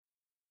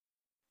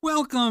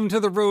Welcome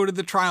to the Road to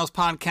the Trials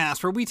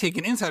podcast, where we take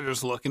an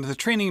insider's look into the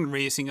training and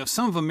racing of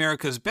some of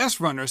America's best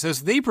runners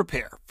as they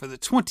prepare for the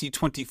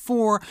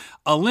 2024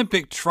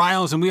 Olympic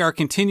trials. And we are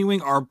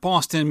continuing our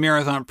Boston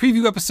Marathon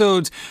preview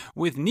episodes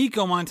with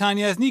Nico Montan.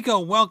 Yes,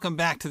 Nico, welcome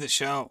back to the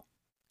show.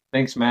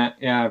 Thanks, Matt.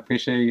 Yeah, I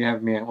appreciate you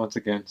having me once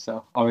again.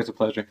 So always a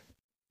pleasure.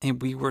 And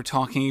we were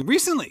talking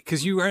recently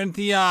because you were at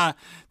the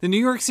New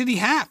York City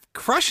half,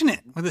 crushing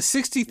it with a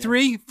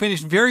 63,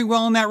 finished very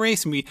well in that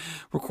race. And we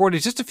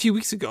recorded just a few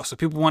weeks ago. So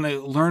people want to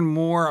learn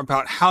more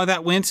about how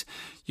that went.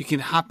 You can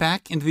hop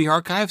back into the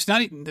archives.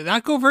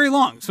 Not go very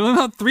long. So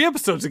about 3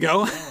 episodes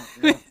ago.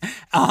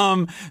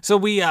 Yeah. So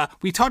we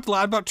talked a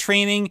lot about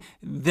training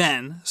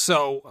then.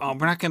 So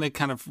we're not going to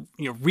kind of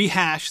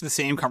rehash the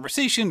same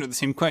conversation or the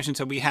same questions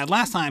that we had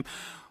last time.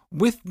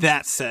 With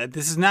that said,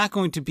 this is not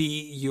going to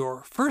be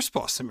your first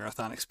Boston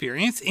Marathon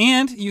experience,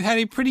 and you had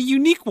a pretty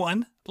unique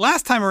one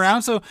last time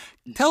around. So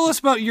tell us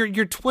about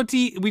your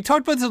 20. We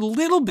talked about this a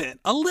little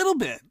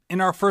bit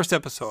in our first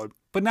episode,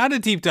 but not a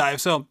deep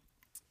dive. So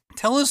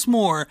tell us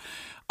more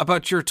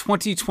about your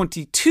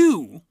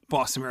 2022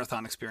 Boston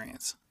Marathon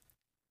experience.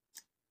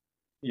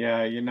 Yeah,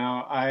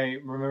 I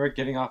remember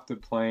getting off the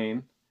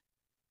plane.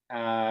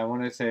 I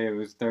want to say it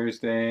was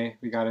Thursday.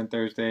 We got in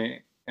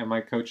Thursday, and my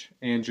coach,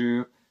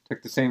 Andrew,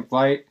 took the same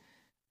flight,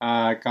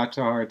 got to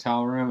our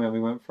hotel room, and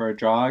we went for a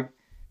jog,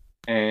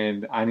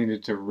 and I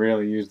needed to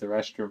really use the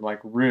restroom,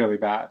 like really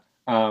bad.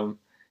 It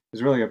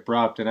was really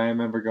abrupt, and I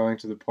remember going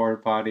to the porta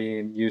potty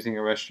and using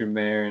a restroom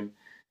there, and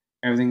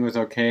everything was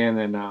okay. And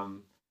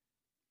then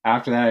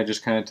after that, I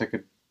just kind of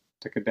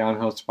took a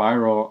downhill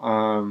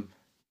spiral.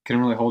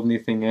 Couldn't really hold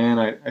anything in.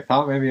 I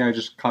thought maybe I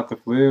just caught the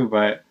flu,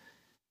 but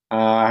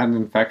I had an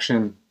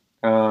infection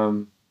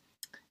in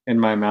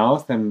my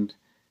mouth, and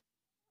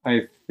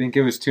I think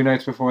it was 2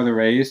 nights before the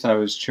race. I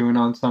was chewing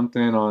on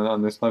something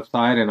on this left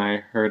side, and I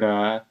heard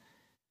a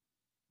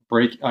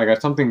break. I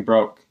got something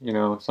broke,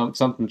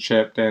 something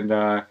chipped,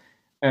 and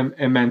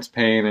immense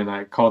pain. And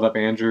I called up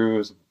Andrew. It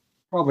was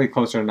probably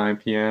closer to 9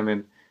 p.m.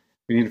 and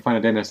we needed to find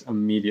a dentist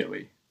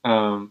immediately.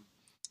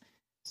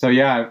 So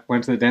yeah, I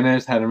went to the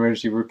dentist, had an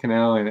emergency root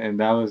canal, and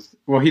that was,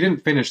 well, he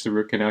didn't finish the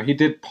root canal. He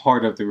did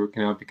part of the root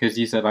canal because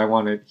he said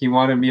he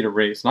wanted me to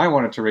race, and I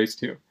wanted to race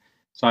too.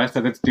 So I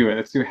said, let's do it.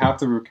 Let's do half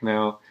the root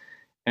canal,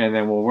 and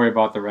then we'll worry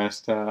about the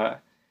rest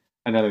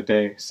another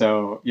day.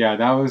 So yeah,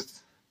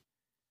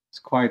 it's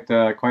quite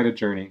a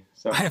journey.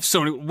 So I have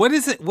so many. What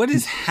is it? What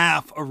is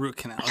half a root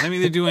canal? I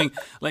mean, they're doing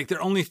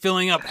they're only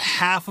filling up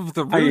half of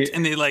the root,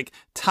 and they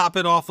top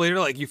it off later.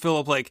 Like you fill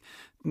up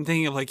I'm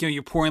thinking of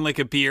you're pouring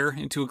a beer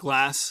into a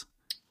glass.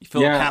 You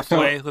fill it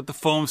halfway, let the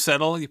foam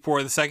settle. You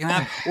pour the second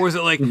half, or is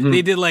it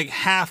they did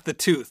half the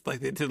tooth, they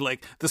did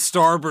the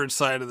starboard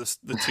side of the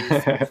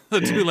tooth,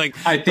 do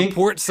the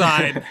port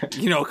side,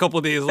 a couple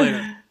of days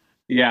later.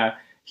 Yeah,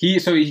 he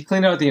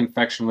cleaned out the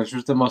infection, which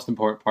was the most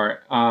important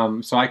part.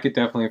 So I could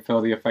definitely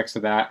feel the effects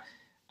of that.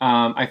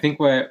 I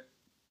think what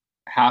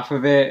half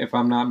of it, if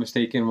I'm not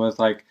mistaken, was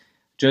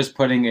just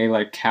putting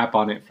a cap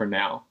on it for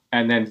now,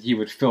 and then he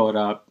would fill it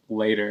up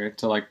later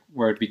to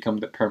where it becomes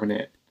the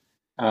permanent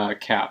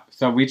cap.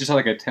 So we just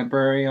had a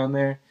temporary on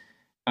there.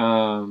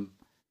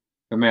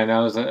 But man,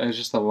 it was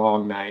just a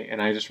long night,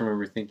 and I just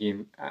remember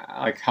thinking,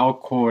 how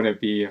cool would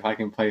it be if I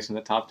can place in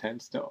the top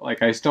 10 still?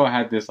 I still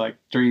had this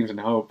dreams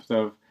and hopes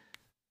of,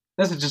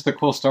 this is just a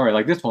cool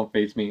story. This won't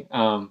faze me.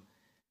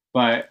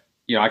 But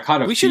I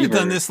caught a We should have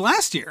done this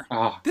last year.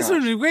 Oh, this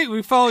would have been great.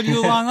 We followed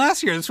you along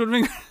last year. This would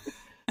have been.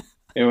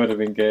 It would have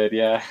been good,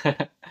 yeah.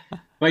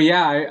 But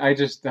yeah, I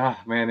just,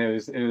 man,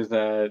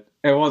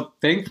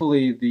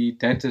 thankfully the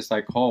dentist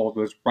I called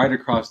was right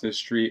across the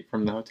street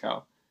from the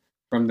hotel,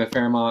 from the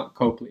Fairmont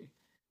Copley.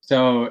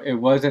 So it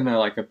wasn't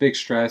a big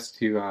stress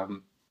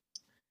to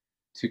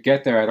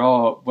get there at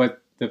all.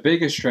 But the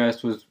biggest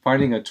stress was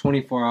finding a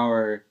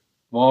 24-hour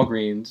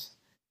Walgreens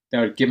that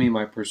would give me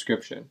my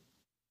prescription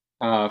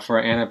for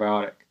an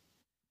antibiotic.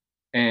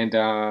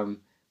 And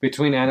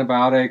between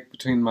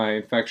my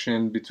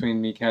infection, between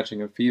me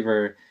catching a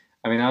fever,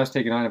 I was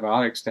taking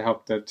antibiotics to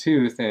help the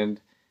tooth, and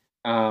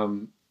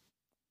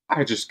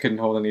I just couldn't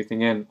hold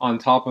anything in. On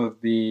top of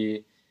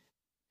the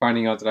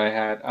finding out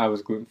that I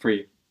was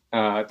gluten-free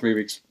 3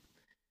 weeks.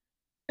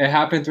 It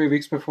happened 3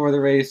 weeks before the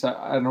race.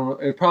 I don't know,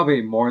 it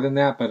probably more than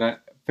that,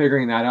 but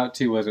figuring that out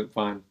too wasn't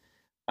fun.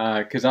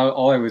 Because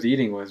all I was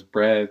eating was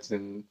breads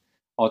and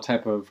all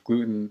type of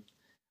gluten,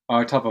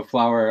 all type of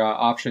flour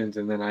options,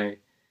 and then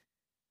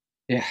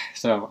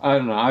so I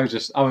don't know. I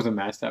was a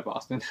mess at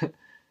Boston.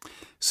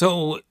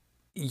 So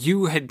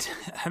you had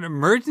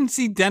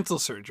emergency dental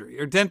surgery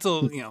or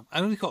dental,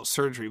 I don't call it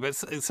surgery, but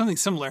it's something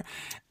similar.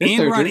 And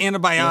we're on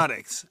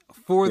antibiotics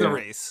for the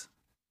race.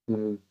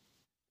 Mm-hmm.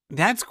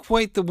 That's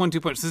quite the 1-2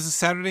 punch. This is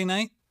Saturday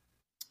night?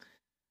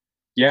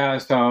 Yeah,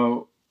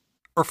 so...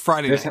 Or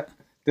Friday night?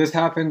 This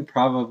happened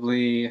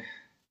probably,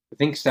 I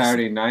think,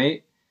 Saturday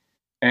night.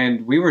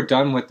 And we were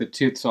done with the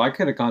tooth, so I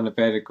could have gone to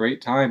bed at a great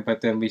time,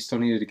 but then we still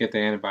needed to get the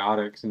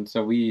antibiotics. And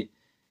so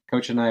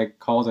Coach and I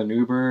called an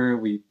Uber.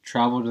 We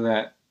traveled to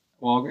that...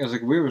 Well, it was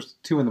we were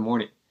 2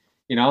 a.m.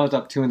 I was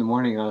up 2 in the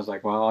morning. I was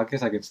like, well, I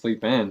guess I could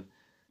sleep in.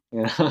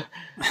 You know,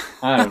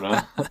 I don't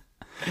know.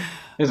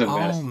 It's a Oh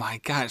mess. my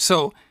God.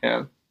 So,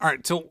 Yeah. all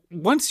right. So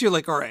once you're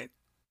like, all right,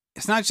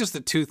 it's not just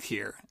the tooth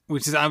here,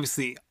 which is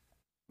obviously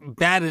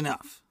bad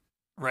enough,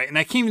 right? And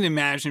I can't even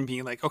imagine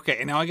being like, okay,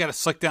 and now I got to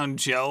suck down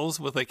gels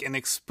with like an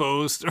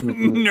exposed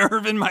Hmm.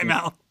 nerve in my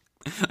mouth.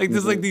 Like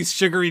there's like Hmm. these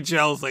sugary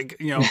gels, like,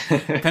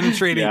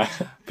 penetrating Yeah.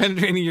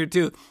 penetrating your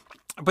tooth.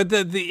 But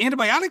the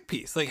antibiotic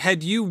piece, like,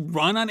 had you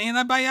run on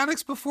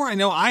antibiotics before? I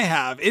know I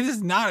have. It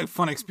is not a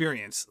fun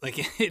experience. Like,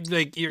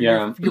 like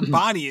Yeah. your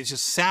body is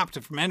just sapped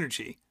from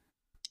energy.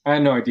 I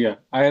had no idea.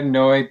 I had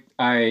no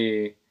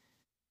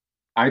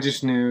I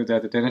just knew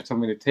that the dentist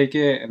told me to take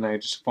it, and I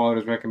just followed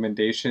his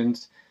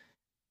recommendations.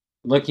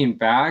 Looking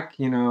back,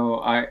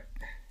 I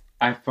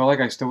felt like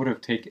I still would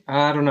have taken.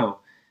 I don't know,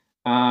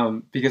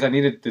 because I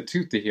needed the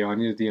tooth to heal. I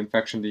needed the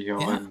infection to heal,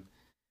 Yeah. and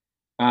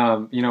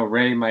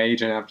Ray, my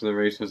agent after the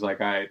race, was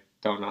like, "I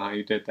don't know how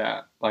you did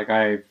that. Like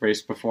I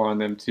raced before on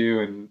them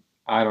too, and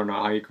I don't know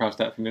how you crossed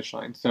that finish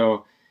line."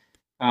 So,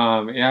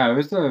 yeah, it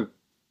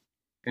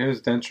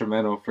was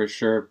detrimental for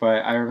sure.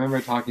 But I remember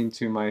talking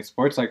to my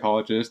sports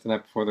psychologist the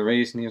night before the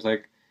race, and he was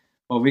like,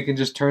 "Well, we can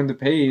just turn the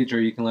page,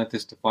 or you can let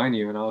this define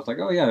you." And I was like,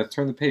 "Oh yeah, let's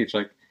turn the page.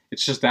 Like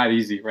it's just that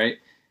easy, right?"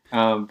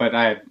 But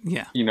I had,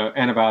 Yeah.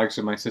 antibiotics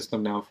in my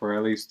system now for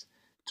at least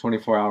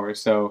 24 hours.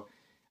 So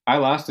I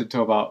lasted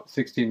till about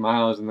 16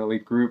 miles in the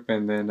lead group,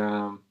 and then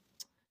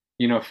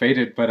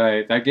faded. But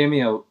I that gave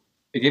me a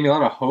it gave me a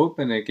lot of hope,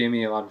 and it gave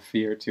me a lot of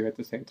fear too at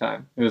the same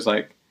time. It was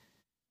like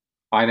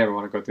I never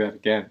want to go through that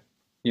again.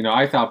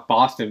 I thought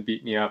Boston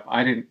beat me up.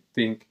 I didn't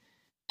think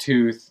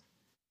tooth,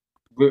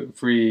 gluten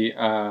free,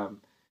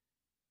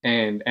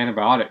 and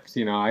antibiotics.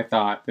 I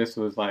thought this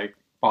was like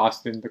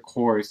Boston, the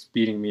course,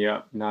 beating me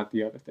up, not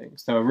the other thing.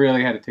 So I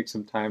really had to take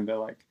some time to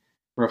like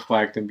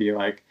reflect and be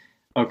like,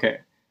 okay.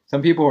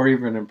 Some people were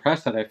even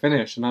impressed that I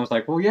finished, and I was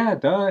like, well, yeah,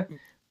 duh.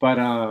 But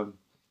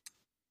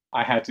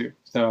I had to.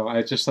 So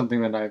it's just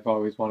something that I've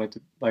always wanted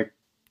to like.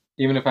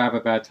 Even if I have a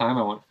bad time,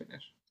 I want to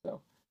finish. So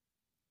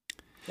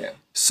yeah.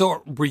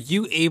 So, were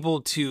you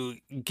able to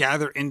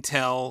gather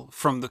intel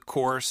from the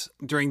course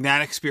during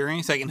that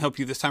experience that can help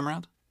you this time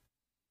around?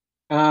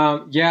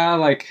 Yeah,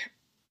 like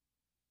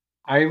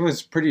I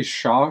was pretty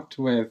shocked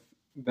with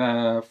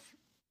the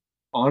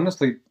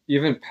honestly,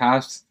 even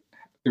past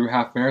through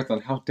half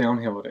marathon, how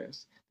downhill it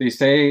is. They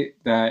say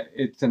that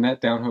it's a net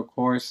downhill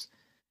course,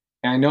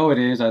 and I know it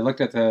is. I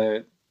looked at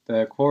the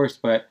course,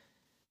 but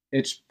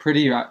it's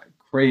pretty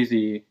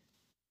crazy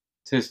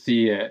to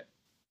see it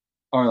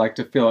or like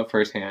to feel it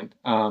firsthand.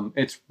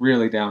 It's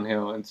really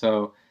downhill, and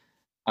so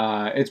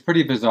it's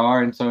pretty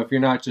bizarre. And so if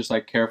you're not just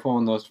like careful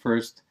in those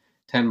first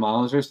 10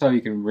 miles or so,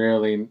 you can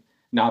really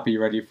not be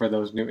ready for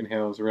those Newton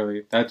Hills.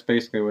 Really, that's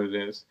basically what it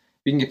is.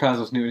 If you can get past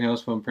those Newton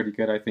Hills feeling pretty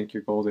good, I think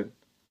you're golden.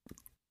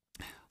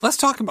 Let's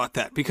talk about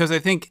that because I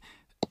think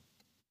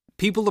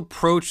people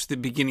approach the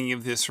beginning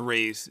of this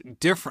race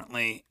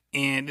differently.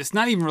 And it's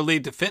not even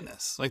related to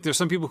fitness. Like there's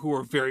some people who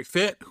are very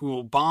fit who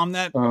will bomb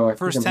that Oh, I think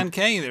first I'm.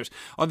 10K. There's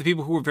other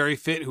people who are very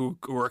fit who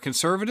are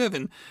conservative,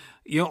 and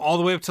all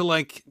the way up to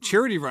like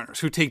charity runners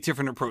who take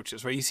different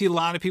approaches. Right? You see a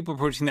lot of people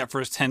approaching that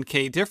first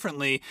 10K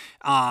differently,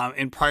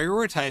 and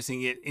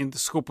prioritizing it in the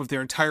scope of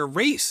their entire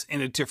race in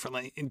a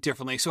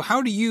differently. So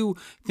how do you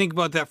think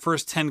about that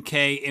first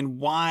 10K and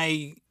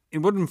why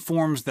and what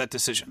informs that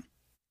decision?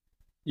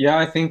 Yeah,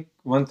 I think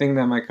one thing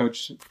that my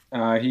coach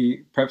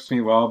he preps me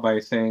well by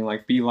saying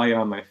like be light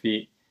on my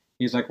feet.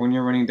 He's like when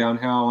you're running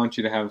downhill, I want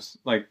you to have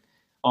like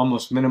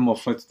almost minimal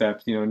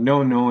footsteps,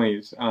 no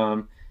noise.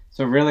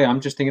 So really,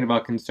 I'm just thinking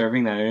about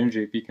conserving that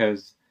energy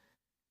because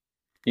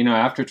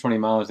after 20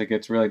 miles it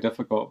gets really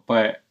difficult,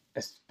 but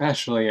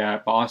especially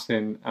at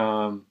Boston,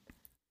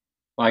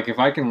 like if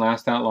I can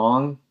last that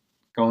long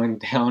going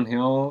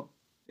downhill,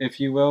 if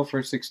you will,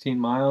 for 16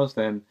 miles,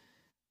 then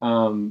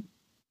um,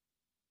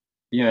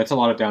 it's a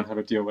lot of downhill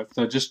to deal with.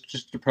 So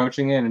just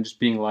approaching it and just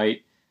being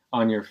light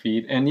on your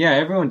feet. And yeah,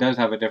 everyone does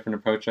have a different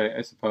approach,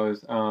 I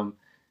suppose.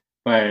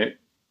 But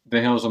the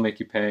hills will make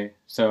you pay.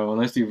 So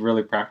unless you've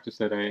really practiced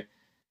it,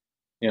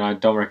 I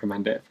don't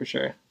recommend it for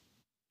sure.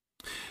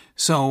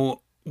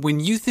 So when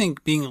you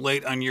think being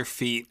light on your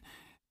feet,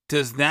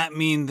 does that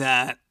mean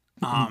that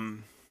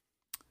um,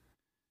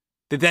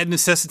 that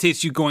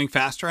necessitates you going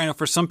faster? I know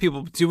for some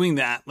people doing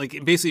that,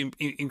 like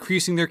basically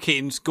increasing their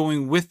cadence,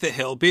 going with the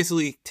hill,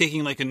 basically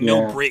taking like a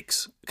no Yeah.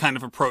 brakes kind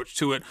of approach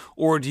to it,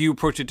 or do you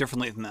approach it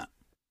differently than that?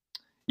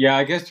 Yeah,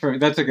 I guess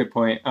that's a good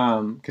point.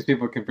 Because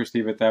people can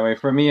perceive it that way.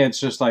 For me, it's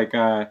just like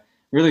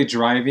really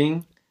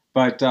driving,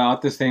 but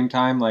at the same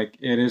time, like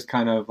it is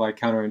kind of like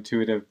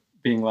counterintuitive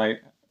being light,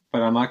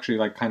 but I'm actually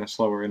like kind of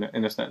slower in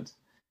a sense.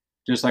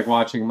 Just like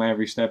watching my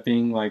every step,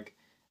 being like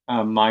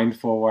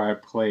mindful where I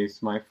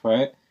place my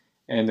foot,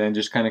 and then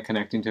just kind of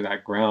connecting to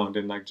that ground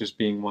and like just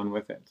being one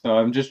with it. So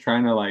I'm just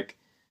trying to like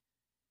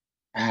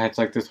it's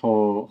like this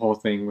whole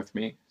thing with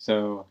me.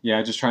 So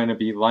yeah, just trying to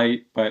be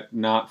light but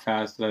not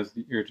fast as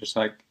you're just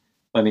like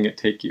letting it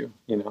take you.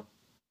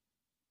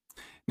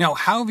 Now,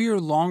 how have your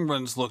long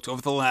runs looked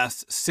over the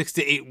last 6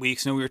 to 8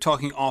 weeks? We were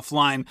talking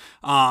offline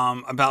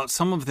about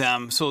some of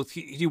them. So,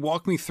 can you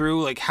walk me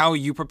through like how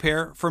you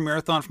prepare for a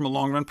marathon from a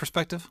long run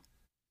perspective?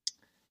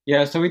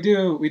 Yeah, so we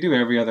do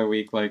every other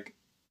week. Like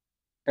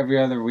every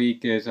other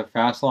week is a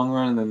fast long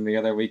run, and then the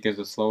other week is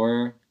a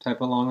slower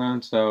type of long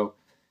run. So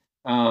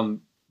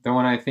the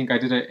one I think I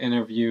did an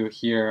interview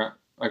here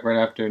like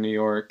right after New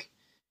York,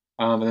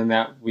 and then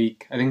that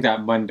week I think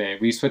that Monday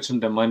we switched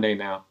them to Monday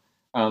now,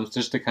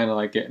 just to kind of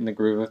like get in the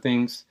groove of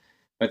things.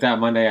 But that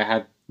Monday I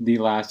had the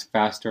last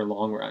faster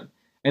long run,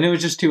 and it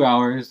was just 2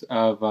 hours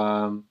of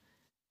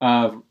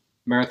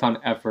marathon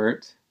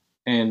effort,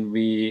 and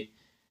we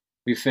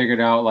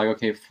figured out like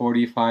okay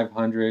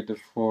 4,500 to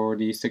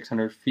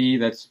 4,600 feet.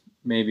 That's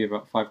maybe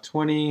about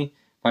 520,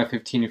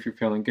 515 if you're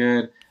feeling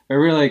good. But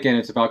really, again,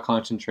 it's about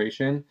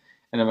concentration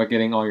and about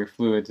getting all your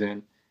fluids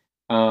in.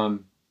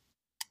 Um,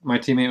 my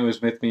teammate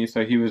was with me,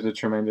 so he was a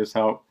tremendous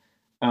help.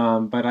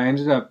 But I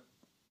ended up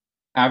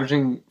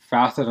averaging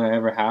faster than I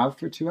ever have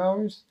for 2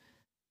 hours,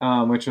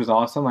 which was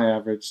awesome. I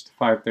averaged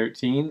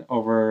 513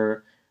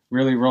 over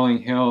really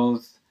rolling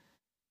hills,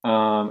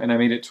 and I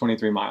made it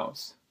 23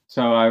 miles.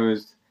 So I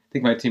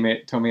think my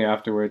teammate told me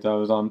afterwards I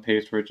was on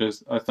pace for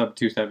just a sub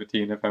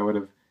 217 if I would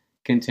have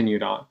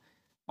continued on.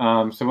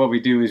 So what we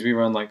do is we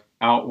run like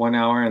out 1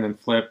 hour and then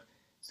flip,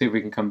 see if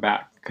we can come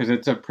back because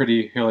it's a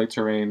pretty hilly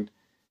terrain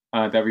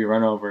that we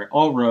run over,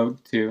 all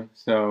road too.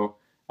 So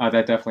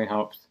that definitely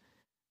helps.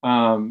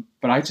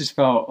 But I just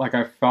felt like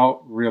I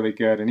felt really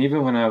good, and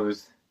even when I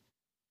was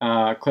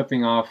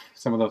clipping off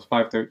some of those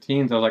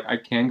 513s, I was like, I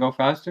can go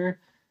faster,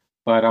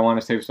 but I want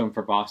to save some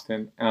for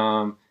Boston.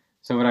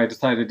 So what I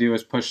decided to do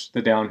is push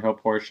the downhill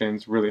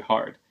portions really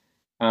hard.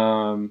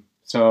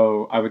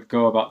 So I would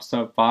go about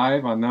sub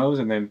 5 on those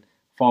and then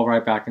fall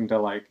right back into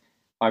like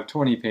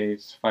 520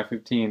 pace,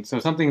 515. So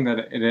something that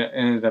it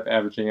ended up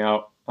averaging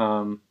out.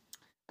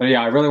 But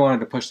yeah, I really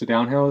wanted to push the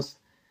downhills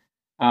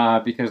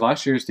because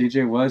last year's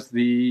DJ was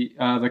the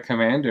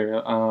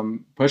commander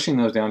pushing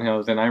those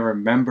downhills, and I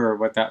remember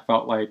what that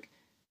felt like.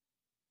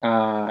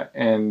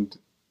 And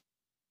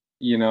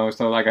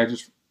so like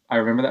I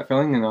remember that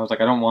feeling, and I was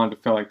like, I don't want to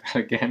feel like that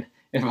again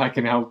if I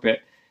can help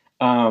it.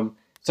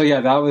 So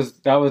yeah, that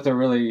was a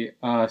really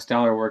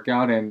stellar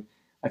workout, and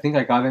I think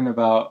I got in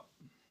about,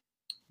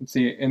 let's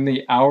see, in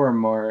the hour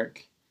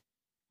mark,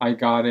 I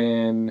got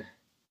in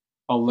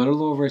a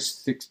little over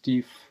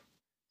 60,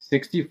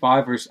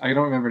 65 or I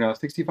don't remember now,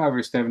 65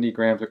 or 70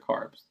 grams of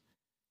carbs.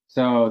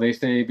 So they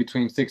say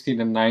between 60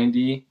 to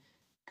 90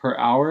 per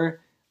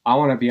hour. I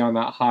want to be on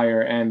that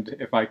higher end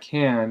if I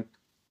can,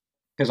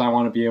 because I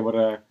want to be able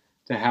to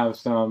have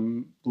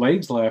some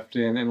legs left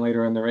and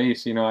later in the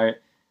race.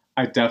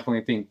 I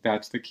definitely think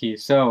that's the key.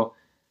 So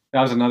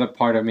that was another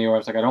part of me where I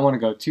was like, I don't want to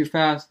go too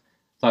fast,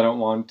 so I don't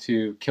want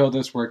to kill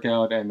this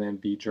workout and then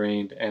be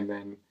drained and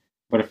then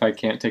what if I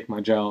can't take my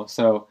gel?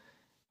 So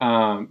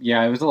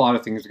yeah, it was a lot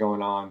of things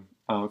going on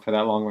for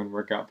that long run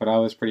workout, but I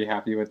was pretty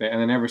happy with it.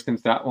 And then ever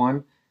since that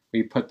one,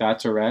 we put that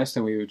to rest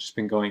and we've just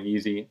been going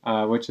easy,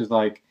 which is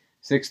like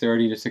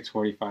 6:30 to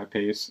 6:45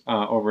 pace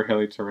over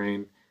hilly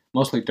terrain,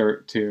 mostly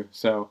dirt too.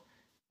 So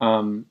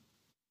um,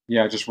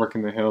 yeah, just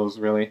working the hills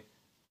really.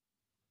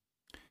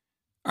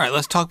 All right,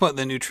 let's talk about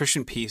the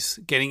nutrition piece.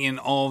 Getting in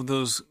all of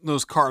those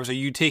carbs. Are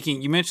you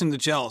taking? You mentioned the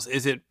gels.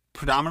 Is it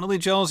predominantly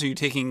gels? Are you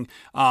taking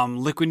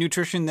liquid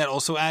nutrition that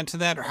also add to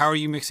that, or how are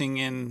you mixing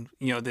in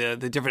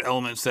the different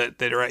elements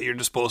that are at your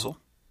disposal?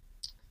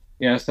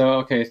 Yeah. So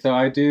okay. So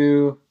I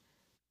do.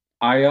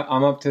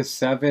 I'm up to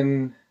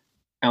 7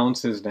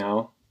 ounces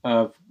now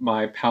of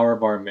my power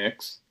bar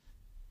mix.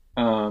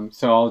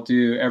 So I'll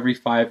do every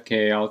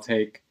 5K, I'll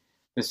take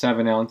the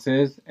 7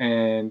 ounces,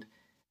 and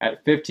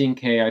at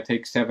 15K, I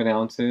take 7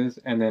 ounces,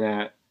 and then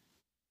at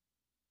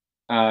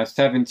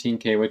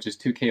 17K, which is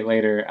 2K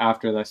later,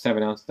 after the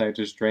 7 ounces I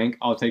just drank,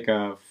 I'll take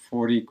a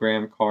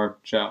 40-gram carb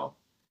gel.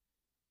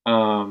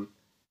 Um,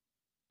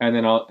 and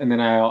then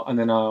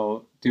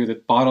I'll do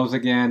the bottles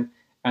again,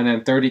 and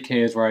then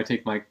 30K is where I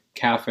take my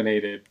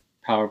caffeinated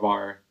power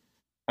bar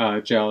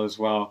gel as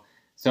well.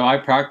 So I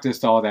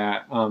practiced all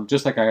that,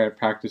 just like I had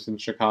practiced in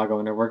Chicago,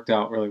 and it worked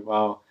out really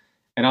well.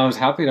 And I was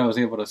happy that I was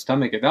able to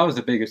stomach it. That was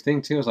the biggest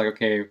thing too. I was like,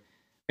 okay,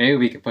 maybe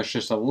we can push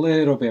just a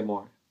little bit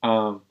more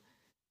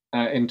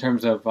in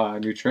terms of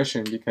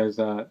nutrition because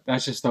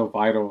that's just so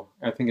vital.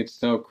 I think it's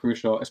so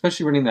crucial,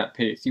 especially running that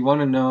pace. You want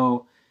to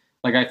know,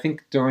 like I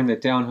think during the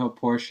downhill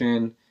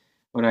portion,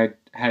 when I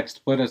had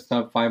split a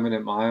sub 5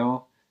 minute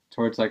mile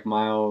towards like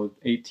mile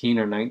 18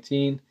 or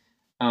 19,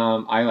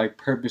 I like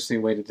purposely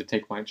waited to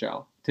take my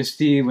gel to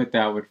see what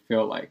that would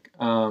feel like.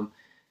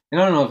 And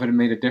I don't know if it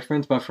made a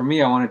difference, but for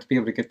me, I wanted to be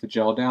able to get the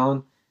gel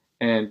down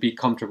and be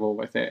comfortable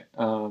with it.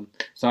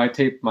 So I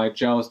taped my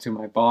gels to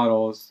my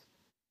bottles.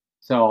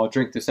 So I'll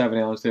drink the 7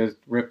 ounces,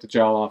 rip the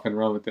gel off, and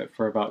run with it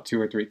for about 2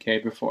 or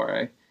 3K before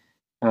I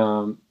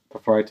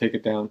take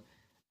it down.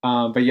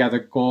 But yeah, the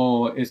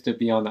goal is to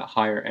be on that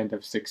higher end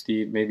of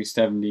 60, maybe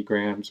 70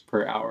 grams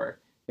per hour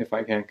if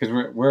I can, because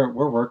we're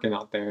working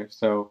out there.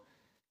 So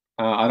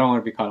I don't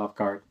want to be caught off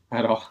guard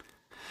at all.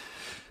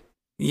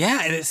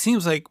 Yeah, and it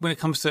seems like when it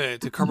comes to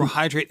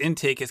carbohydrate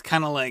intake, it's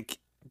kind of like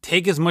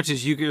take as much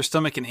as your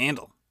stomach can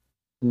handle.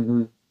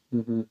 Hmm.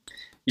 Hmm.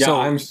 Yeah,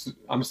 So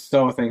I'm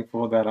so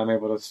thankful that I'm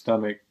able to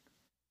stomach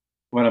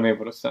what I'm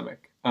able to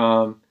stomach.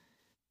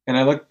 And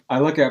I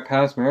look at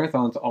past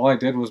marathons, all I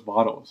did was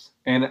bottles,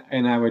 and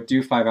I would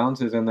do 5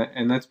 ounces, and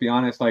let's be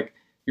honest, like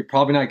you're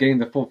probably not getting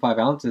the full 5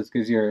 ounces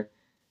because you're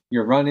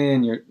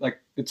running, you're like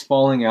it's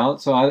falling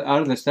out. So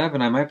out of the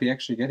seven, I might be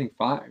actually getting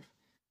five.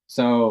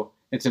 So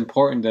it's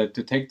important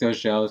to take those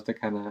gels to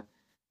kind of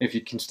if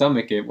you can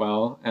stomach it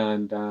well,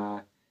 and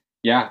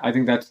yeah, I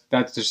think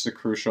that's just a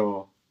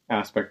crucial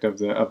aspect of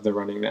the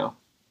running now.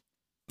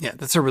 yeah,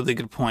 that's a really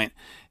good point.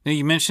 Now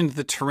you mentioned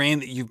the terrain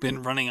that you've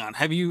been running on.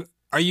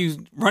 Are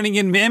you running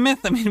in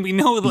Mammoth? I mean, we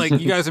know like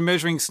you guys are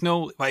measuring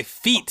snow by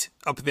feet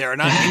up there,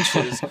 not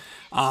inches.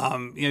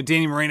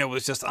 Danny Moreno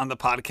was just on the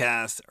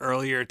podcast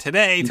earlier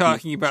today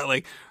talking about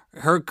like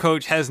her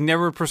coach has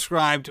never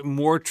prescribed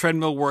more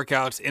treadmill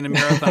workouts in a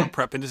marathon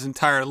prep in his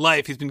entire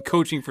life. He's been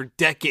coaching for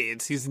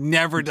decades. He's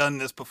never done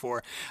this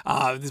before.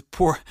 This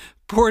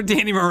poor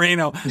Danny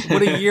Moreno.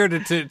 What a year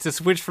to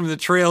switch from the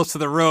trails to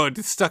the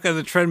road, stuck on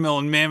the treadmill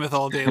in Mammoth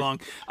all day long.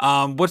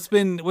 What's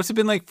it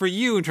been like for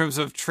you in terms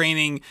of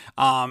training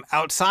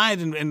outside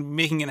and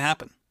making it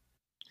happen?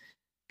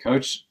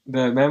 Coach,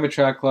 the Mammoth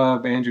Track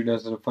Club, Andrew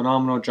does a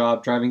phenomenal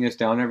job driving us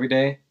down every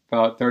day,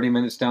 about 30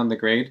 minutes down the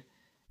grade.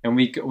 And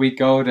we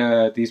go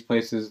to these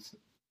places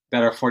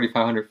that are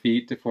 4,500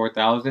 feet to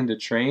 4,000 to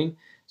train.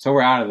 So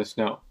we're out of the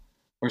snow.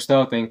 We're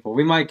so thankful.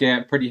 We might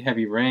get pretty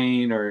heavy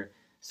rain or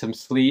some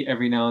sleet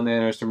every now and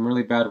then or some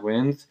really bad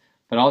winds,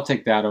 but I'll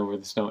take that over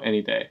the snow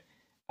any day.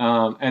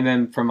 And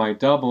then for my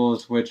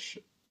doubles, which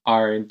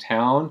are in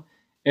town,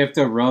 if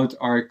the roads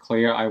are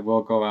clear, I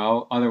will go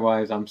out.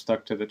 Otherwise, I'm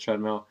stuck to the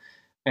treadmill.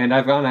 And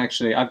I've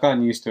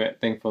gotten used to it,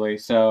 thankfully.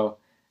 So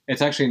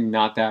it's actually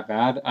not that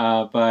bad.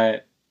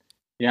 But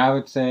yeah, I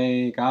would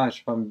say, gosh,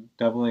 if I'm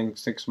doubling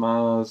 6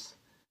 miles,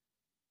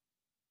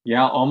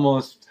 yeah,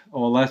 almost,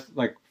 well, less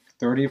like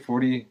 30,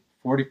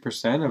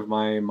 40% of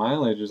my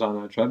mileage is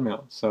on a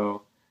treadmill.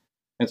 So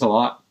it's a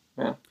lot.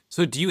 Yeah.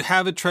 So do you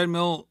have a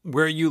treadmill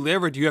where you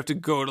live, or do you have to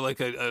go to like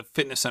a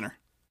fitness center?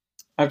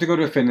 I have to go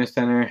to a fitness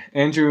center.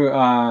 Andrew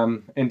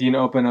and Dean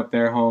open up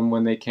their home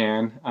when they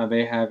can.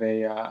 They have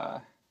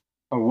a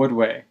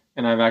woodway,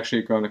 and I've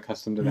actually grown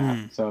accustomed to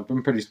that. So I've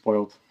been pretty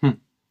spoiled.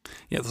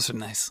 Yeah, those are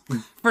nice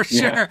for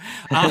Yeah.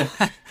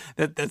 sure.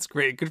 That's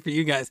great. Good for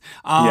you guys.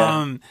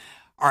 Yeah.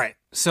 All right.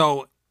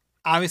 So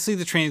obviously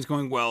the training's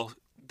going well.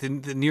 The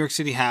New York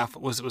City half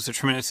was a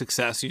tremendous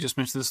success. You just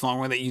mentioned this long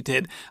run that you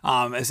did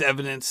as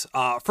evidence,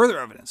 further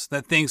evidence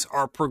that things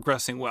are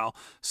progressing well.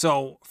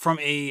 So from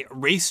a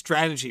race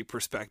strategy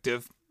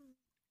perspective,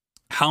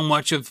 how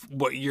much of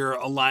what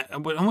how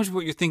much of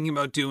what you're thinking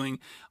about doing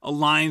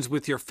aligns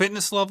with your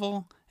fitness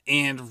level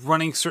and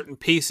running certain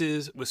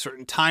paces with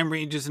certain time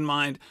ranges in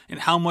mind, and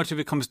how much of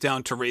it comes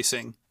down to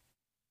racing?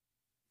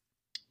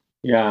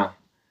 Yeah.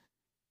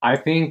 I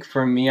think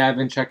for me, I've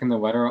been checking the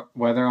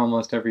weather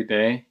almost every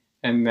day,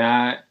 and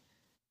that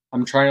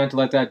I'm trying not to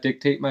let that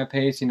dictate my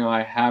pace.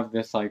 I have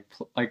this like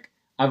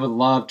I would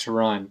love to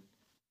run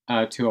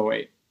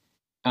 208.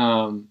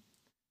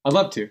 I'd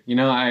love to.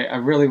 I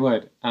really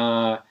would.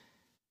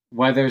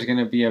 Weather is going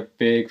to be a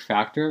big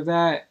factor of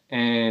that,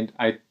 and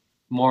I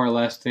more or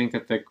less think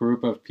that the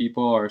group of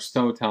people are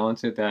so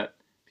talented that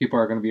people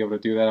are going to be able to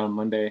do that on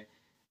Monday.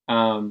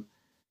 Um,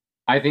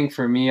 I think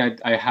for me,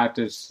 I have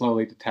to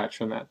slowly detach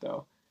from that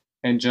though,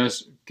 and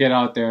just get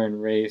out there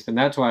and race. And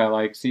that's why I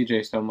like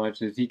CJ so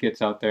much is he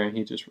gets out there and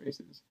he just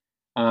races.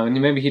 And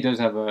maybe he does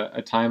have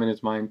a time in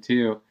his mind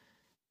too.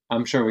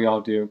 I'm sure we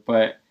all do,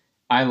 but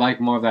I like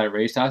more of that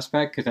race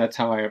aspect because that's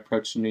how I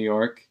approached New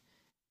York.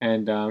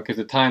 And because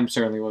the time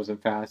certainly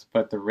wasn't fast,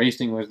 but the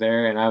racing was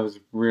there, and I was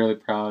really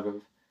proud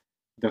of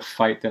the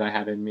fight that I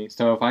had in me.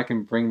 So if I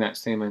can bring that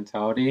same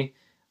mentality,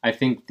 I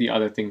think the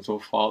other things will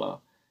follow.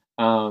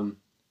 Um,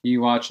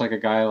 you watch like a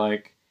guy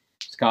like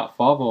Scott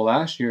Fauble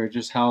last year,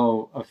 just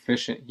how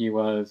efficient he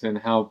was and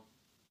how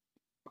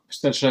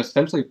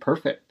essentially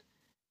perfect.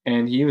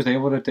 And he was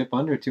able to dip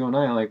under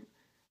 209. Like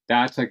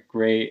that's a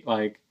great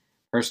like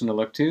person to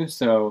look to.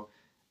 So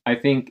I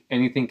think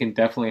anything can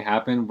definitely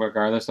happen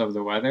regardless of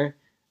the weather.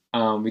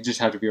 We just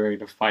have to be ready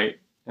to fight.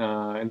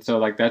 And so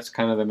like that's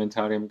kind of the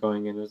mentality I'm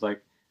going in is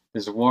like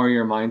this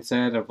warrior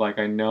mindset of like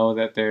I know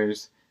that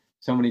there's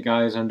so many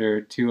guys under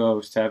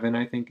 207,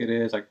 I think it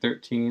is, like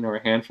 13 or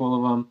a handful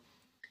of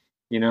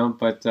them,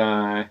 but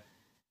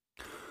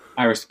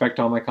I respect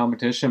all my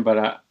competition,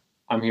 but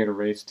I'm here to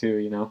race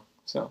too.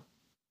 So.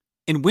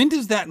 And when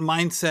does that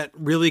mindset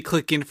really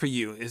click in for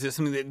you? Is it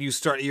something that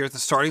you're at the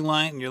starting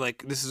line and you're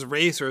like, this is a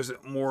race, or is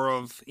it more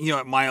of,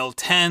 at mile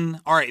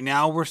 10, all right,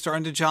 now we're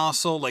starting to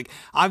jostle? Like,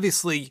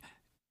 obviously,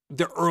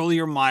 the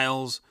earlier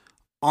miles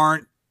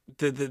aren't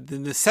the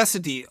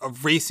necessity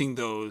of racing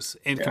those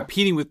and Yeah.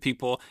 competing with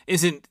people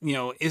isn't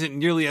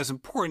nearly as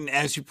important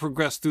as you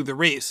progress through the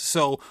race.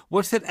 So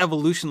what's that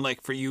evolution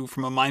like for you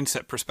from a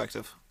mindset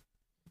perspective?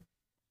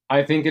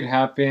 I think it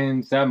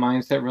happens, that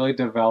mindset really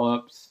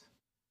develops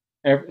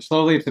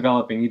slowly it's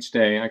developing each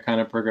day. I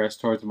kind of progress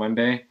towards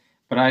Monday,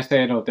 but I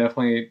say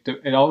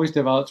it always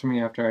develops for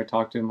me after I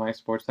talk to my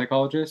sports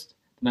psychologist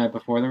the night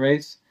before the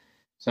race.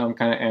 So I'm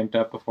kind of amped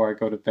up before I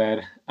go to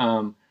bed.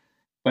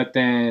 But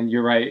then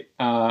you're right.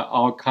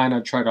 I'll kind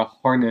of try to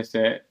harness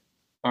it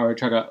or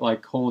try to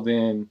like hold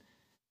in,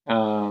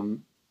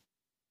 um,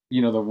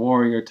 the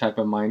warrior type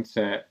of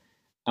mindset.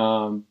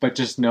 But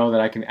just know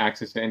that I can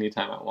access it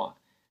anytime I want.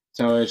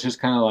 So it's just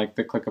kind of like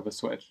the click of a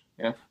switch.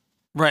 Yeah.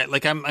 Right,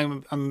 like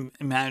I'm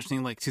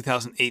imagining like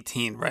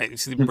 2018, right? You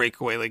see the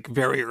breakaway like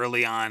very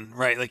early on,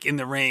 right? Like in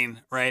the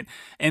rain, right?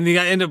 And the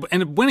guy end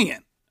up winning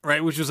it,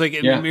 right? Which was like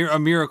Yeah. a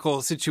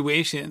miracle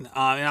situation,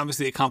 and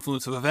obviously a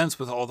confluence of events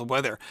with all the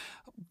weather.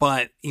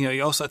 But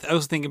you also I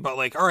was thinking about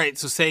like, all right,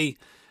 so say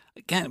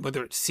again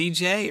whether it's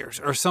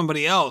CJ or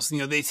somebody else,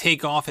 they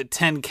take off at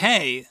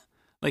 10K.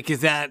 Like,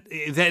 is that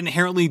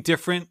inherently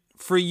different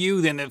for you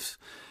than if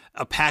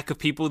a pack of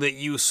people that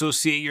you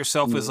associate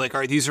yourself as Mm. like,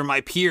 all right, these are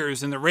my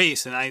peers in the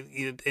race,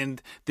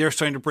 and they're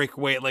starting to break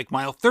away at like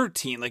mile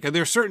 13. Like, are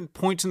there certain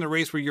points in the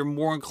race where you're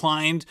more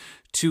inclined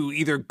to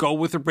either go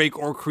with a break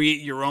or create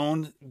your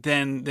own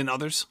than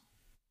others?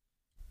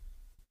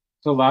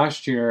 So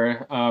last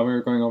year, we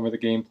were going over the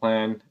game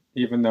plan,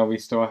 even though we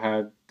still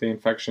had the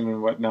infection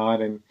and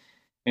whatnot. And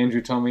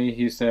Andrew told me,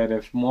 he said,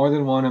 if more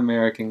than one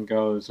American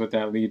goes with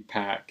that lead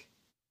pack,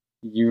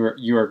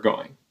 you are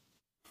going.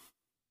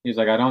 He's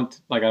like, I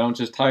don't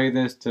just tell you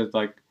this to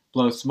like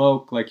blow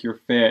smoke. Like you're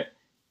fit,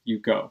 you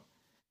go.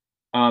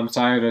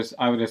 So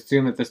I would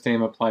assume that the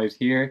same applies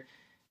here.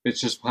 If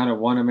it's just kind of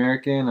one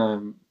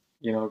American,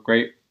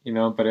 great,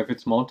 but if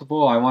it's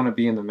multiple, I want to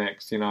be in the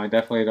mix. I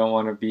definitely don't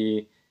want to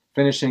be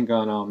finishing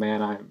going, oh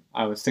man,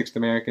 I was sixth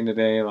American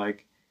today.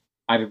 Like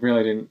I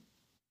really didn't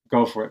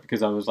go for it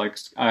because I was like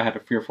I had a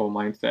fearful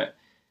mindset.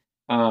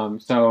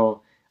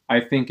 So I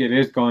think it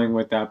is going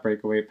with that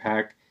breakaway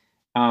pack.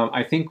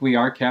 I think we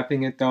are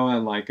capping it though,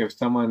 and like if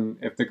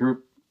the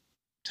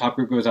top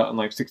group goes out in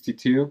like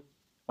 62,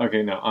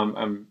 okay, no,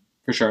 I'm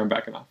for sure I'm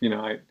backing off. You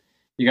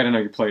got to know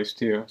your place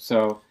too.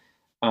 So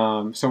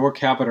we're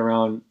capping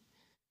around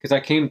because I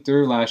came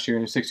through last year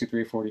in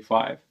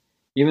 63:45.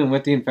 Even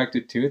with the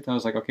infected tooth, I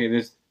was like, okay,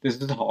 this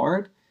is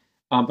hard,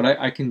 but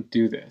I can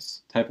do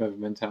this type of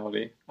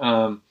mentality.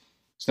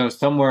 So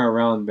somewhere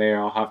around there,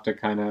 I'll have to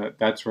kind of.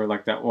 That's where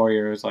like that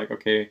warrior is like,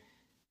 okay,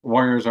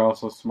 warriors are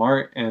also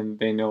smart and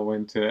they know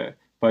when to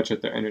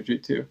budget their energy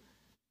too.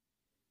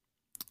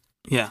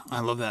 Yeah, I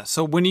love that.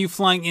 So when are you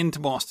flying into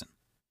Boston?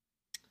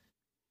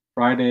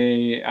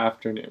 Friday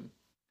afternoon,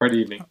 Friday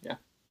evening, yeah.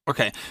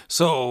 Okay,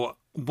 so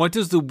what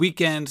does the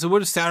weekend? So what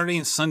does Saturday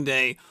and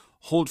Sunday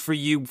hold for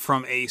you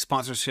from a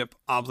sponsorship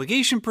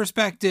obligation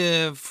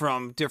perspective,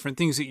 from different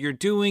things that you're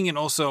doing, and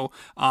also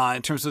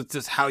in terms of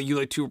just how you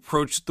like to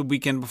approach the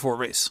weekend before a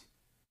race?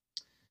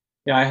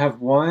 Yeah, I have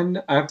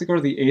one. I have to go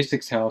to the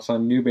ASICS house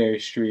on Newberry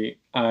Street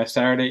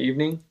Saturday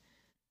evening.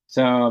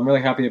 So I'm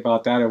really happy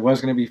about that. It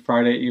was going to be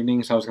Friday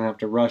evening, so I was going to have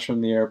to rush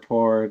from the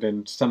airport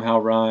and somehow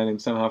run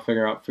and somehow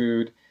figure out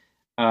food.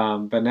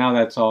 But now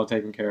that's all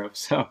taken care of.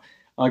 So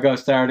I'll go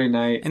Saturday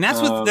night. And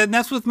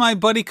that's with my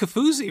buddy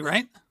Kafuzi,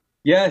 right?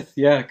 Yes,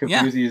 yeah,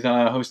 Yeah. Cafuzi's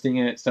hosting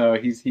it, so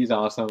he's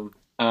awesome.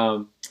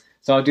 So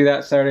I'll do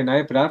that Saturday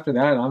night. But after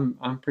that,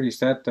 I'm pretty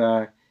set.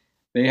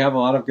 They have a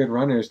lot of good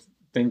runners,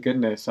 thank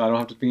goodness. So I don't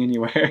have to be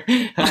anywhere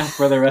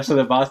for the rest of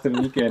the Boston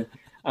weekend.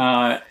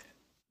 Uh,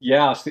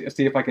 yeah, I'll see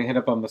if I can hit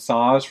up a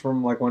massage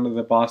from like one of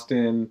the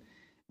Boston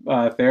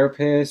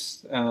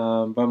therapists,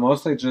 but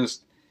mostly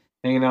just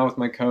hanging out with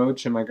my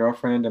coach and my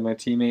girlfriend and my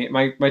teammate.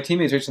 My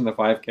teammate's racing the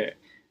 5K,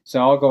 so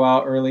I'll go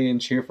out early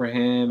and cheer for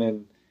him,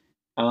 and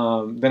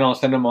then I'll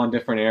send them on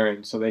different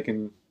errands so I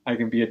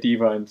can be a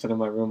diva and sit in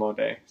my room all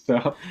day.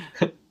 So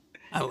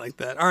I like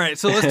that. All right,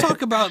 so let's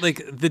talk about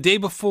like the day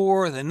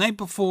before, the night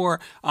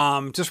before.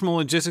 Just from a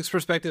logistics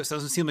perspective, it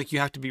doesn't seem like you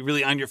have to be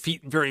really on your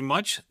feet very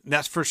much.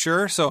 That's for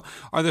sure. So,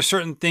 are there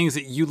certain things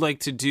that you like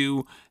to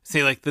do,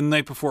 say like the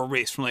night before a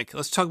race? From like,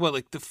 let's talk about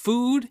like the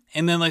food,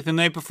 and then like the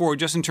night before,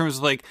 just in terms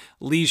of like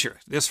leisure.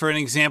 Just for an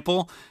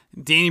example,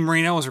 Danny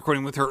Marino, I was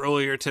recording with her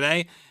earlier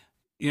today.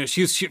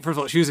 First of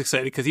all, she was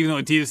excited because even though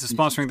Adidas is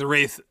sponsoring the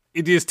race,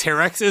 Adidas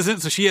Terex isn't,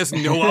 so she has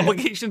no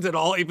obligations at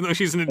all, even though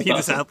she's an that's Adidas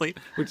awesome. athlete,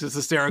 which is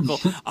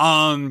hysterical.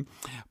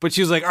 But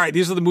she was like, "All right,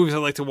 these are the movies I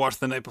like to watch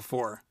the night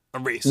before a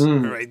race, all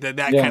Mm, right, that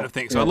kind yeah, of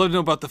thing." So I'd yeah. love to know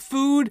about the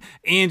food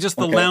and just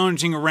the Okay.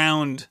 lounging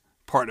around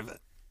part of it.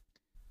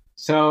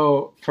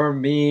 So for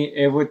me,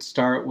 it would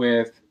start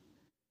with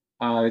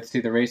let's see,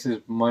 the race is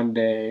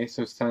Monday,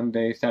 so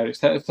Sunday, Saturday.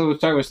 So we'll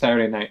start with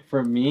Saturday night.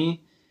 For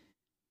me,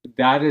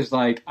 that is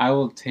like I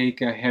will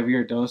take a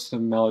heavier dose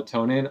of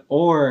melatonin,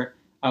 or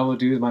I will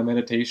do my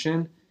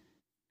meditation,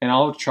 and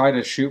I'll try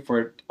to shoot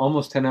for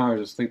almost 10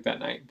 hours of sleep that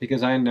night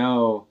because I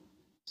know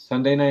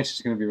Sunday night's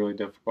just going to be really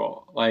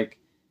difficult. Like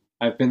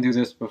I've been through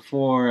this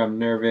before. I'm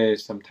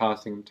nervous. I'm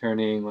tossing, I'm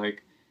turning.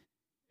 Like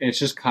it's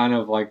just kind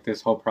of like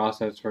this whole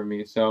process for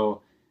me.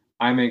 So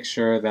I make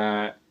sure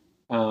that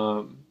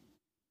um,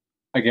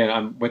 again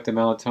I'm with the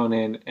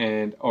melatonin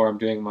and or I'm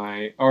doing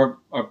my or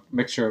a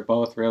mixture of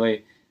both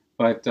really.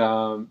 But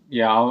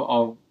yeah,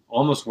 I'll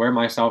almost wear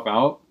myself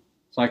out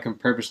so I can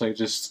purposely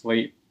just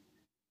sleep.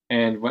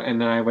 And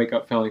then I wake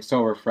up feeling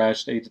so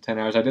refreshed, 8 to 10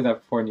 hours. I did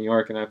that before in New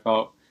York, and I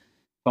felt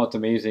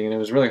amazing. And it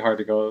was really hard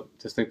to go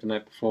to sleep the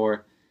night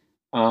before.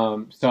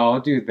 So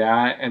I'll do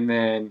that, and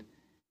then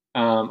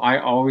I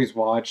always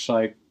watch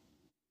an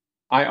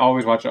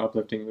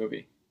uplifting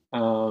movie.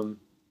 Um,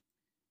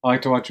 I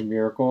like to watch A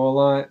Miracle a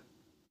lot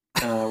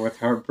with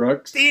Herb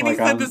Brooks. Danny Like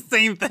said the I'm,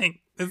 same thing.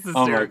 This is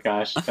oh my serious.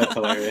 gosh, that's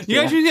hilarious. You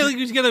guys Yeah,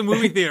 should get a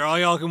movie theater. All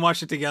y'all can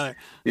watch it together.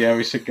 yeah,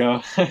 we should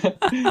go.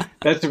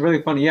 That's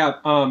really funny. Yeah,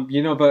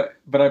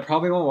 but I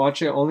probably won't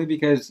watch it only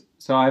because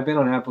so I've been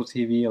on Apple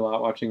TV a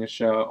lot watching a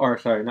show, or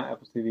sorry, not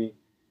Apple TV,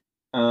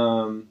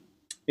 um,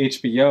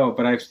 HBO.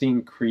 But I've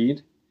seen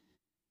Creed.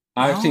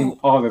 I've seen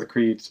Oh, all of the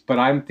Creeds, but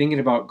I'm thinking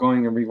about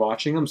going and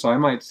rewatching them, so I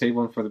might save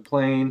one for the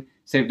plane,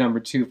 save number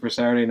two for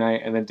Saturday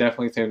night, and then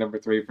definitely save number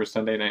three for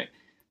Sunday night.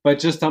 But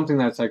just something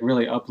that's like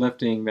really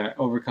uplifting that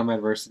overcome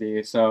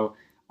adversity. So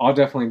I'll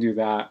definitely do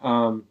that.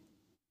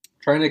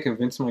 Trying to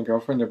convince my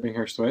girlfriend to bring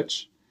her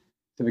Switch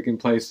so we can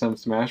play some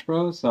Smash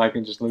Bros. So I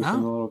can just loosen oh,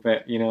 a little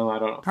bit. You know, I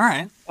don't know. all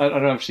right. I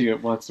don't know if she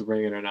wants to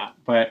bring it or not.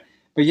 But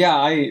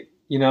yeah,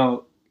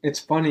 it's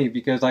funny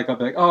because like I'll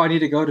be like, oh, I need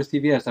to go to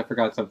CVS. I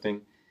forgot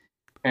something.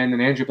 And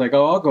then Andrew would be like,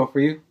 "Oh, I'll go for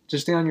you.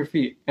 Just stay on your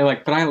feet." And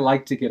like, but I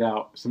like to get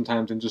out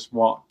sometimes and just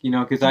walk,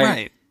 because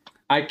Right.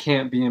 I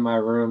can't be in my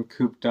room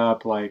cooped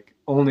up like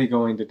only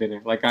going to dinner.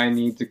 Like I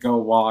need to go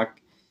walk,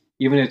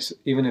 even if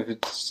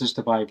it's just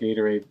to buy a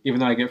Gatorade.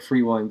 Even though I get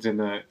free ones in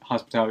the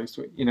hospitality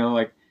suite,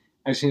 like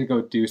I just need to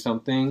go do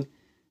something.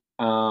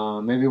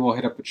 Maybe we'll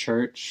hit up a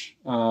church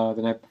the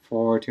night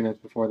before, 2 nights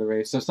before the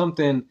race. So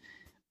something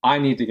I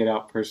need to get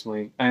out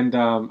personally. And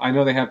I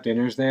know they have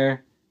dinners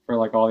there for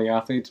like all the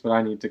athletes, but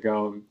I need to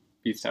go and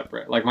be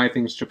separate. Like my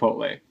thing's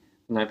Chipotle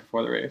the night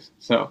before the race.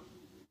 So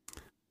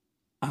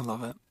I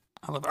love it.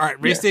 I love it. All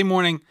right, race yeah. day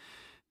morning.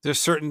 There's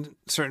certain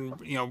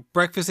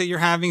breakfast that you're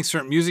having,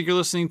 certain music you're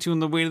listening to on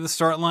the way to the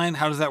start line.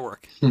 How does that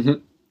work?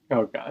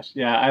 Oh gosh.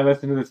 Yeah, I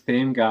listen to the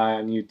same guy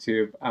on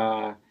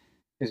YouTube.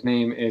 His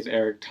name is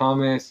Eric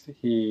Thomas.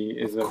 He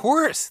is Of a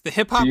course, the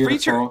hip hop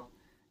preacher. beautiful,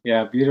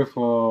 yeah,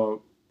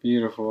 beautiful,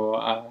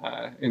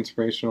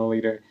 inspirational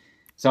leader.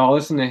 So I'll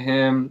listen to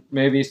him.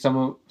 Maybe some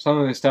of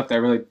the stuff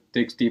that really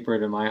digs deeper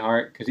into my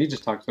heart because he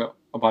just talks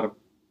about a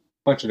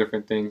bunch of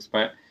different things.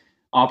 But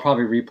I'll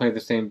probably replay the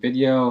same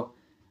video,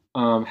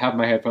 have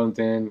my headphones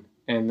in,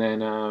 and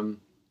then I'm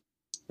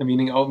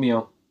eating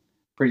oatmeal.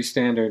 Pretty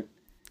standard.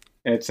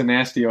 It's a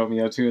nasty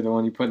oatmeal too, the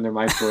one you put in the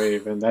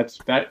microwave, and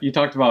that you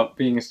talked about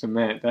being a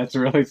cement. That's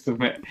really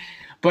cement.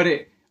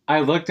 But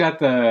I looked at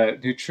the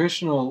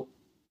nutritional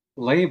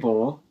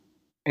label,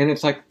 and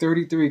it's like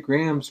 33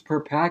 grams per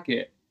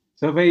packet.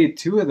 So if I eat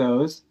two of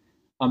those,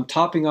 I'm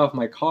topping off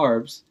my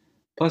carbs.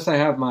 Plus, I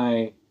have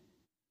my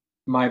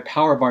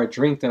power bar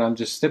drink that I'm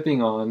just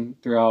sipping on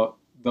throughout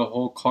the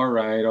whole car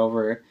ride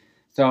over.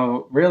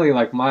 So really,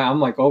 like I'm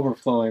like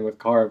overflowing with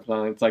carbs,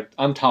 and it's like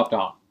I'm topped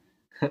off.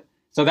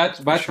 So that's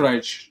Sure.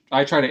 what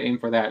I try to aim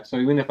for that. So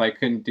even if I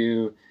couldn't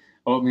do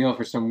oatmeal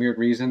for some weird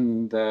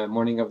reason the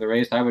morning of the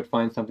race, I would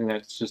find something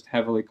that's just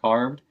heavily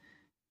carbed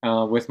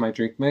with my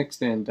drink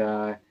mix and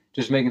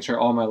just making sure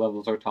all my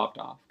levels are topped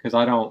off because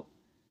I don't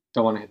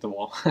want to hit the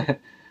wall.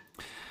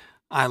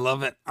 I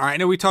love it. All right, I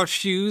know we talked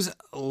shoes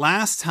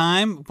last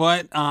time,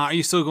 but are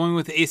you still going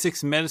with the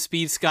Asics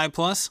Metaspeed Sky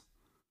Plus?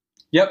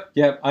 Yep.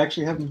 I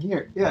actually have them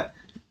here. Yeah,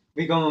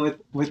 we going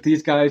with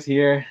these guys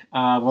here.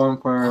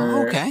 Oh,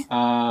 okay.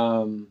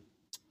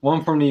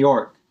 One from New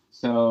York.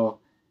 So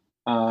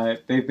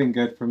they've been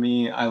good for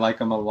me. I like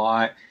them a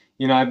lot.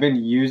 I've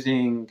been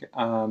using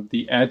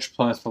the Edge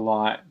Plus a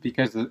lot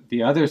because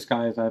the other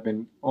skies I've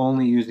been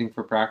only using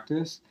for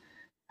practice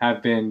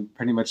have been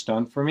pretty much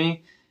done for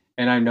me.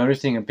 And I'm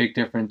noticing a big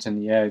difference in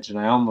the Edge, and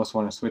I almost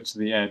want to switch to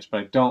the Edge, but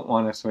I don't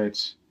want to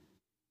switch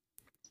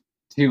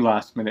too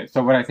last minute.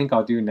 So what I think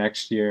I'll do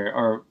next year,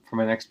 or for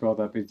my next build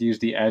up, is use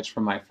the Edge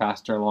for my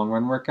faster long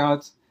run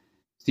workouts.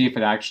 See if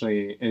it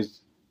actually is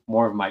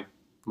more of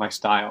my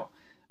style.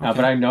 But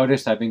Okay. I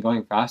noticed I've been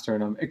going faster,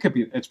 and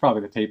it's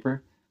probably the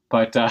taper,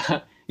 but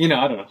I don't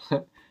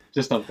know,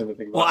 just something to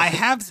think Well,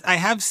 about. I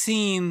have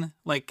seen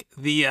like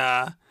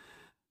the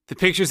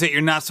pictures that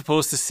you're not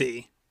supposed to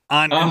see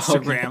on Oh, okay.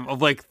 Instagram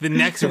of like the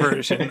next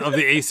version of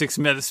the Asics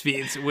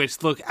Metaspeeds,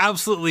 which look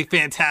absolutely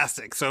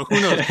fantastic. So who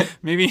knows?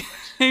 Maybe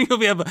maybe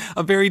we have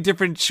a very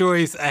different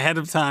choice ahead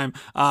of time.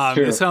 It's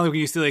True. kind of like when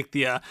you see like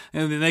the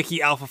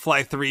Nike Alpha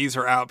Fly 3s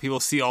are out. People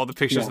see all the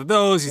pictures Yeah. of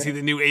those. You see Yeah.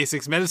 the new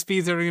Asics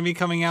Metaspeeds that are going to be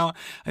coming out.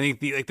 I think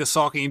the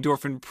Salking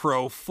Endorphin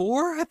Pro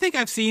 4. I think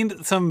I've seen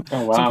Oh some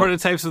wow.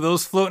 prototypes of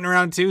those floating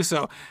around too.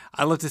 So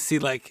I love to see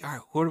like, all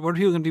right, what are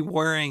people going to be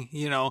wearing,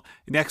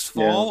 next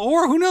Yeah. fall,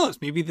 or who knows?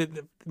 Maybe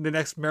the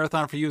next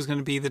marathon for you is going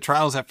to be the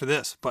trials after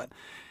this. But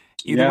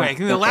either way, Yeah. I think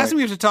the That's last right. thing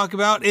we have to talk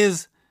about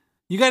is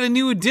you got a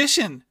new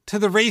addition to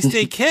the race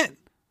day kit,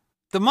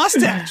 the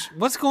mustache.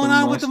 What's The going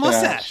on with the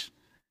mustache. mustache?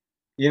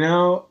 You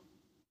know,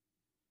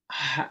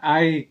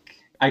 I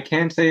I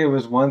can't say it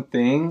was one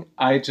thing.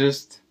 I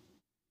just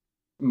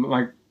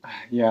my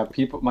yeah,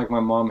 people like my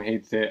mom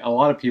hates it. A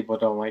lot of people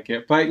don't like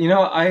it, but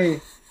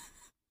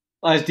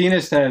as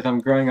Dina says, I'm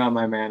growing out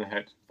my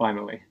manhood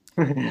finally.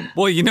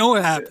 Well, you know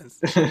what happens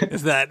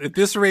is that if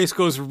this race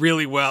goes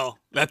really well,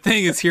 that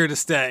thing is here to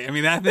stay. I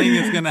mean, that thing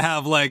is going to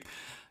have like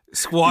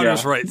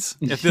squatters' Yeah. rights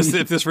if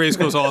this race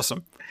goes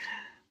awesome.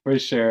 For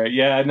sure.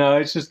 Yeah, no,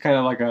 it's just kind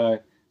of like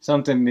a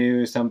something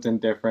new, something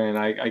different.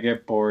 I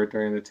get bored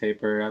during the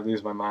taper. I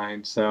lose my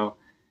mind. So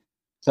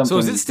So is it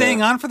something staying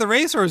to, on for the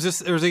race, or is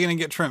it going to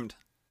get trimmed?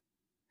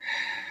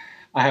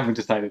 I haven't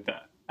decided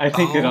that. Oh,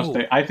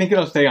 I think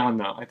it'll stay on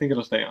though. I think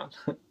it'll stay on.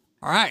 all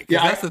right.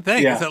 Because Yeah, that's the thing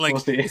is yeah, that like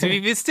we'll see. so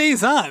if it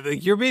stays on,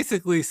 like you're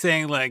basically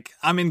saying like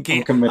I'm I'm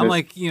engaged. I'm committed.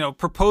 like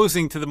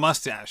proposing to the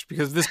mustache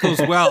because if this goes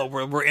well.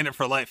 We're in it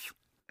for life.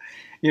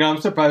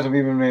 I'm surprised I've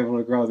even been able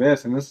to grow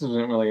this, and this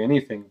isn't really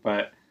anything,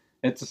 but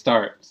it's a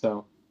start.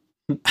 So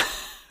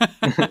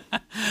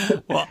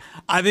Well,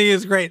 I think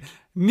it's great.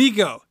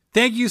 Nico,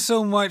 thank you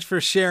so much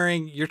for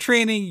sharing your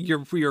training,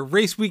 your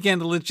race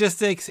weekend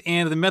logistics,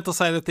 and the mental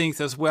side of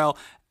things as well.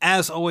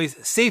 As always,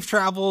 safe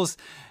travels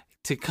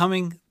to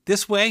coming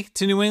this way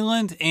to New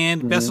England,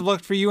 and best mhm. of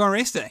luck for you on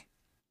race day.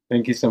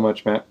 Thank you so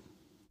much, Matt.